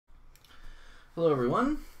Hello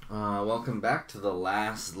everyone, welcome back to the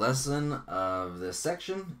last lesson of this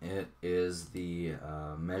section. It is the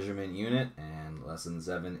measurement unit, and lesson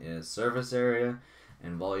 7 is surface area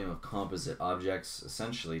and volume of composite objects,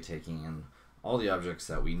 essentially taking in all the objects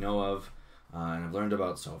that we know of and have learned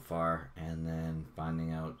about so far, and then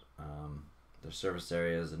finding out their surface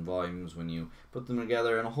areas and volumes when you put them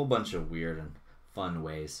together in a whole bunch of weird and fun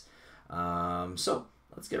ways. So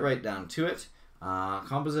let's get right down to it.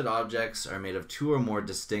 Composite objects are made of two or more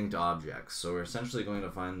distinct objects. So we're essentially going to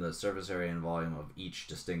find the surface area and volume of each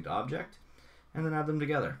distinct object and then add them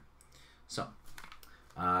together. So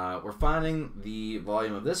we're finding the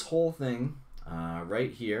volume of this whole thing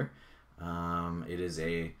right here. It is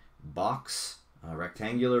a box, a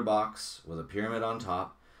rectangular box with a pyramid on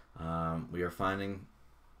top. We are finding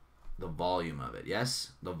the volume of it.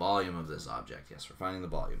 Yes, the volume of this object. Yes, we're finding the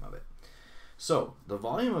volume of it. So the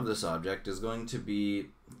volume of this object is going to be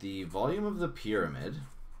the volume of the pyramid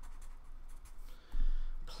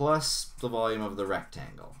plus the volume of the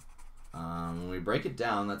rectangle. When we break it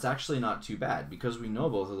down, that's actually not too bad because we know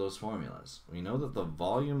both of those formulas. We know that the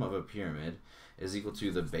volume of a pyramid is equal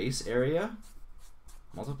to the base area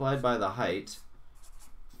multiplied by the height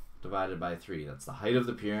divided by 3. That's the height of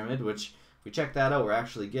the pyramid, which if we check that out, we're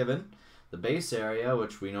actually given the base area,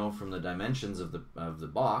 which we know from the dimensions of the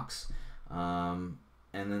box. And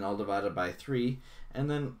then all divided by 3, and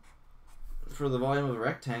then for the volume of a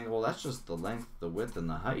rectangle, that's just the length, the width, and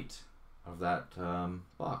the height of that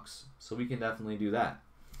box. So we can definitely do that.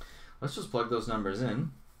 Let's just plug those numbers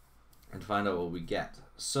in and find out what we get.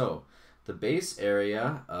 So the base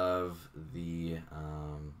area of the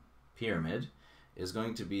pyramid is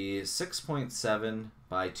going to be 6.7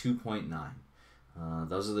 by 2.9.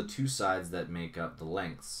 Those are the two sides that make up the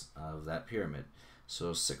lengths of that pyramid.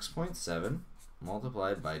 So 6.7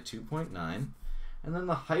 multiplied by 2.9, and then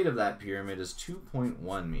the height of that pyramid is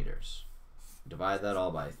 2.1 meters. Divide that all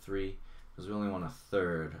by 3, because we only want a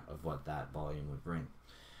third of what that volume would bring.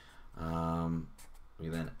 We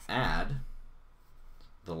then add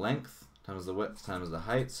the length times the width times the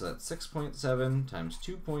height, so that's 6.7 times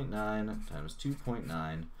 2.9 times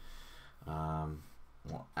 2.9.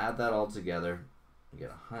 We'll add that all together. We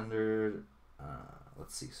get 100,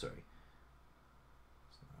 let's see, sorry.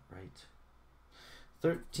 Right,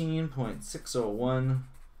 13.601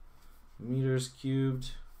 meters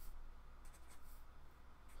cubed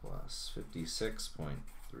plus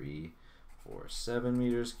 56.347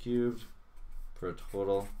 meters cubed for a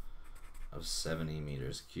total of 70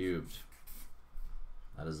 meters cubed.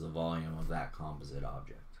 That is the volume of that composite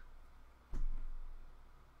object.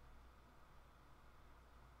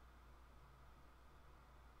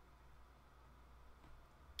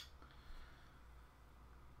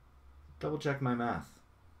 Double check my math.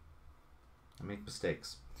 I make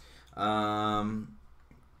mistakes. Let's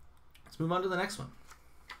move on to the next one.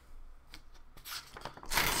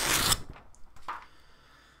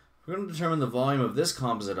 We're going to determine the volume of this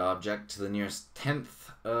composite object to the nearest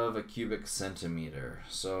tenth of a cubic centimeter.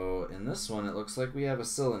 So in this one, it looks like we have a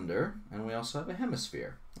cylinder and we also have a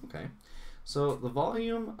hemisphere. Okay. So the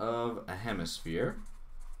volume of a hemisphere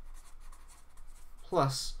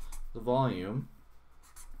plus the volume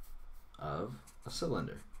of a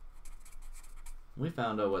cylinder. We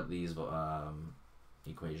found out what these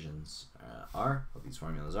equations are, what these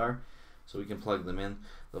formulas are, so we can plug them in.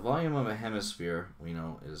 The volume of a hemisphere we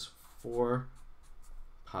know is 4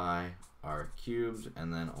 pi r cubed,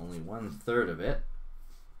 and then only 1/3 of it,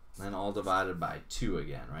 then all divided by 2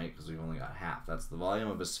 again, right? Because we've only got half. That's the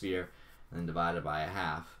volume of a sphere, and then divided by a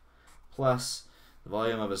half, plus the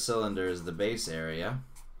volume of a cylinder is the base area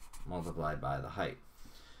multiplied by the height.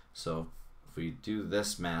 So if we do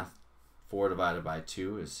this math, 4 divided by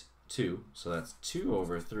 2 is 2. So that's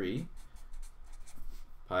 2/3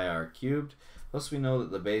 pi r cubed. Plus we know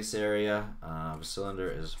that the base area of a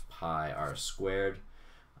cylinder is pi r squared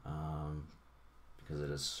because it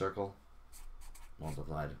is a circle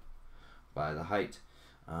multiplied by the height.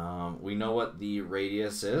 We know what the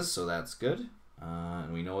radius is, so that's good.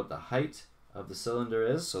 And we know what the height of the cylinder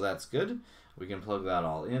is, so that's good. We can plug that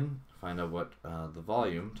all in, find out what the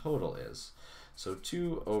volume total is. So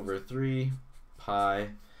 2/3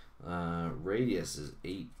 pi, radius is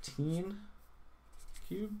 18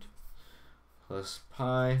 cubed, plus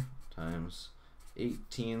pi times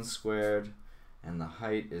 18 squared, and the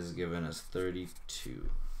height is given as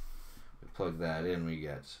 32. We plug that in, we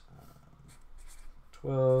get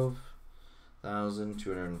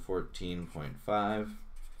 12,214.5.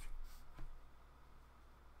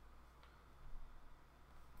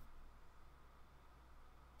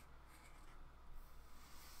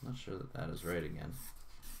 Not sure that that is right again.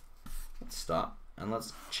 let's stop and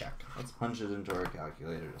let's check. Let's punch it into our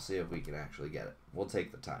calculator to see if we can actually get it. We'll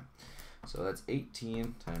take the time. So that's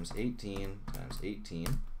 18 times 18 times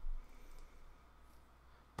 18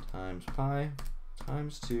 times pi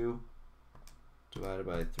times 2 divided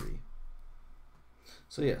by 3.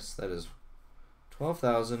 So yes, that is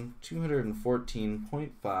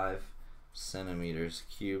 12,214.5 centimeters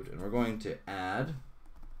cubed. And we're going to add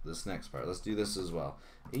this next part. Let's do this as well.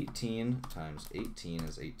 18 times 18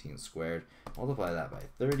 is 18 squared. Multiply that by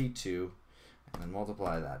 32, and then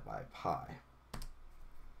multiply that by pi.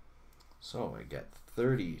 So I get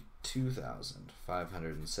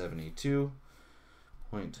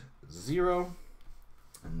 32,572.0.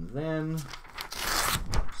 And then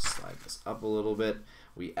slide this up a little bit.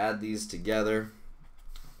 We add these together.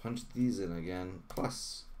 Punch these in again.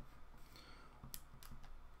 Plus.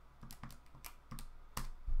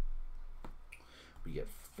 We get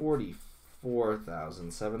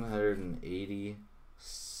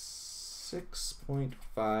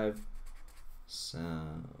 44,786.5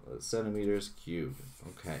 centimeters cubed.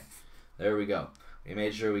 Okay, there we go. We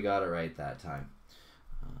made sure we got it right that time.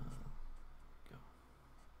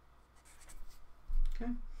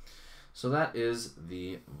 Okay, so that is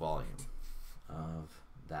the volume of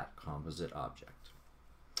that composite object.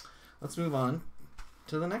 Let's move on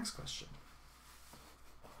to the next question.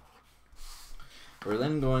 We're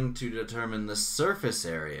then going to determine the surface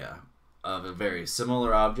area of a very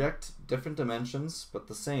similar object, different dimensions, but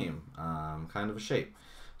the same kind of a shape.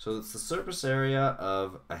 So it's the surface area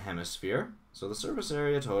of a hemisphere. So the surface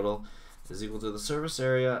area total is equal to the surface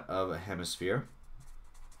area of a hemisphere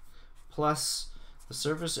plus the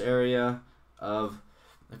surface area of,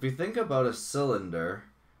 if you think about a cylinder,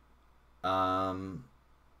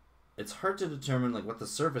 it's hard to determine like what the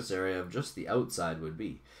surface area of just the outside would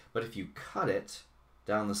be. But if you cut it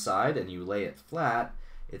down the side and you lay it flat,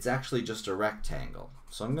 it's actually just a rectangle.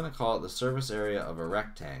 So I'm going to call it the surface area of a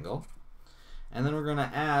rectangle. And then we're going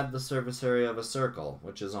to add the surface area of a circle,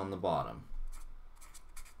 which is on the bottom.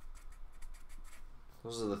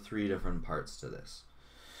 Those are the three different parts to this.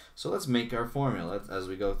 So let's make our formula as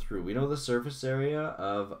we go through. We know the surface area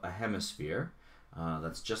of a hemisphere,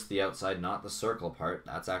 that's just the outside, not the circle part,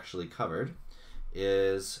 that's actually covered,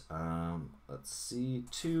 is, let's see,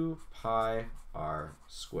 2 pi r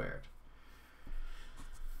squared.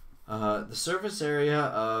 The surface area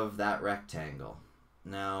of that rectangle.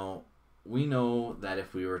 Now, we know that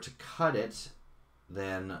if we were to cut it,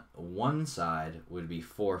 then one side would be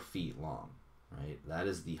 4 feet long, right? That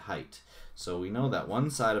is the height. So we know that one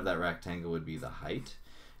side of that rectangle would be the height,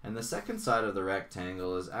 and the second side of the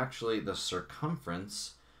rectangle is actually the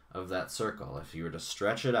circumference of that circle. If you were to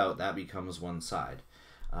stretch it out, that becomes one side.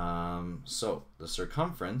 So the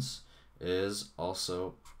circumference is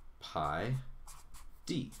also pi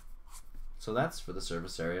d. So that's for the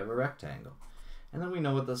surface area of a rectangle. And then we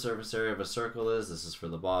know what the surface area of a circle is. This is for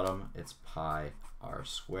the bottom. It's pi r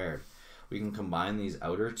squared. We can combine these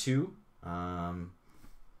outer two,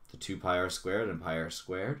 the 2 pi r squared and pi r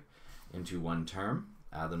squared, into one term.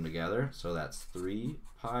 Add them together. So that's 3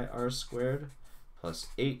 pi r squared plus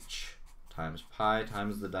h times pi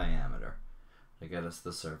times the diameter to get us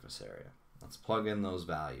the surface area. Let's plug in those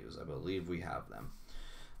values. I believe we have them.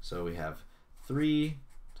 So we have 3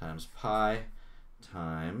 times pi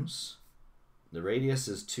times, the radius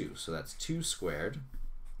is 2, so that's 2 squared,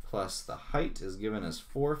 plus the height is given as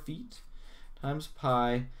 4 feet, times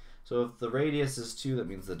pi. So if the radius is 2, that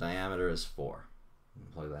means the diameter is 4.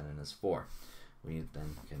 Plug that in as 4. We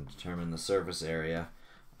then can determine the surface area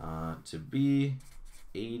to be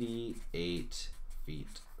 88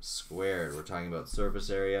 feet squared. We're talking about surface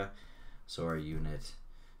area, so our unit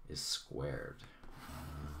is squared.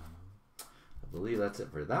 I believe that's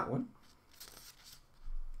it for that one.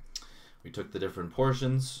 We took the different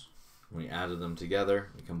portions, we added them together,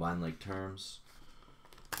 we combined like terms.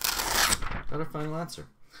 Got our final answer.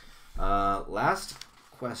 Last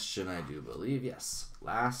question, I do believe, yes.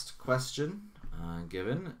 Last question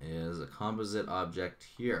given is a composite object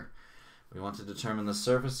here. We want to determine the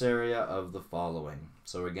surface area of the following.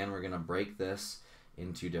 So again, we're going to break this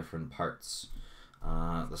into different parts.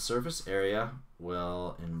 The surface area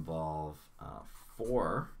will involve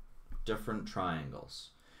 4 different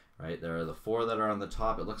triangles, right? There are the 4 that are on the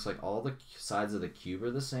top. It looks like all the sides of the cube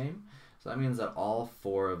are the same. So that means that all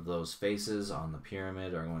 4 of those faces on the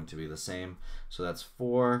pyramid are going to be the same. So that's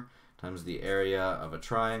 4 times the area of a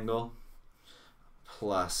triangle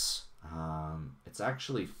plus, it's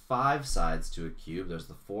actually 5 sides to a cube. There's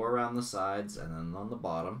the 4 around the sides, and then on the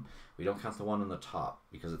bottom, we don't count the one on the top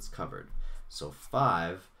because it's covered. So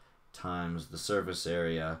 5 times the surface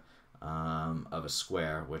area of a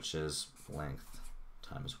square, which is length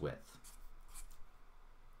times width.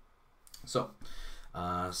 So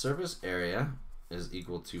surface area is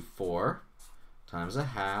equal to 4 times a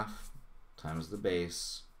half times the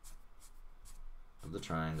base of the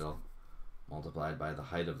triangle multiplied by the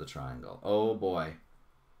height of the triangle. Oh boy,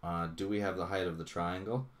 do we have the height of the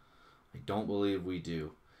triangle? I don't believe we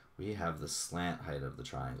do. We have the slant height of the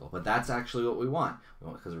triangle, but that's actually what we want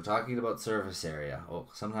because we're talking about surface area. Oh,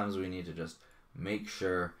 sometimes we need to just make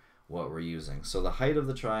sure what we're using. So the height of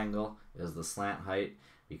the triangle is the slant height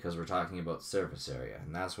because we're talking about surface area,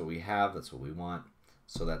 and that's what we have, that's what we want,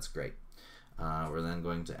 so that's great. We're then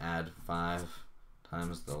going to add 5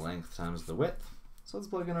 times the length times the width. So let's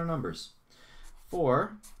plug in our numbers.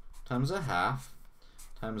 4 times a half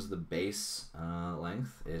times the base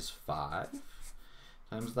length is 5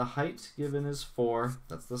 times the height given is 4,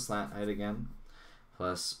 that's the slant height again,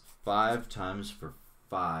 plus 5 times for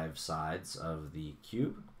 5 sides of the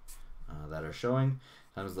cube that are showing,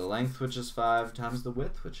 times the length, which is 5, times the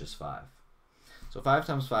width, which is 5. So 5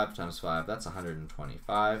 times 5 times 5, that's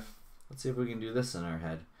 125. Let's see if we can do this in our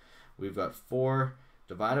head. We've got 4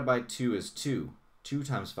 divided by 2 is 2. 2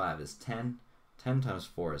 times 5 is 10. 10 times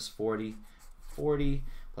 4 is 40. 40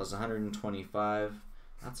 plus 125,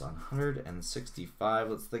 that's 165.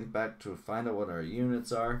 Let's think back to find out what our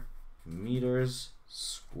units are. Meters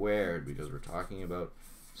squared, because we're talking about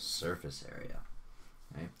surface area.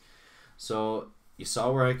 Okay, so you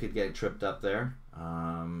saw where I could get tripped up there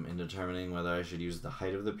in determining whether I should use the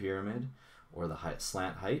height of the pyramid or the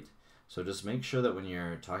slant height. So just make sure that when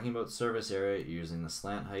you're talking about surface area, you're using the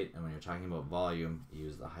slant height, and when you're talking about volume, you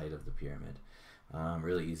use the height of the pyramid.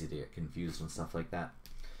 Really easy to get confused and stuff like that.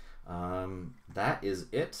 That is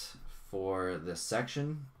it for this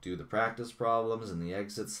section. Do the practice problems and the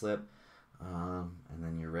exit slip, and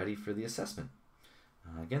then you're ready for the assessment.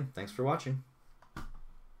 Again, thanks for watching.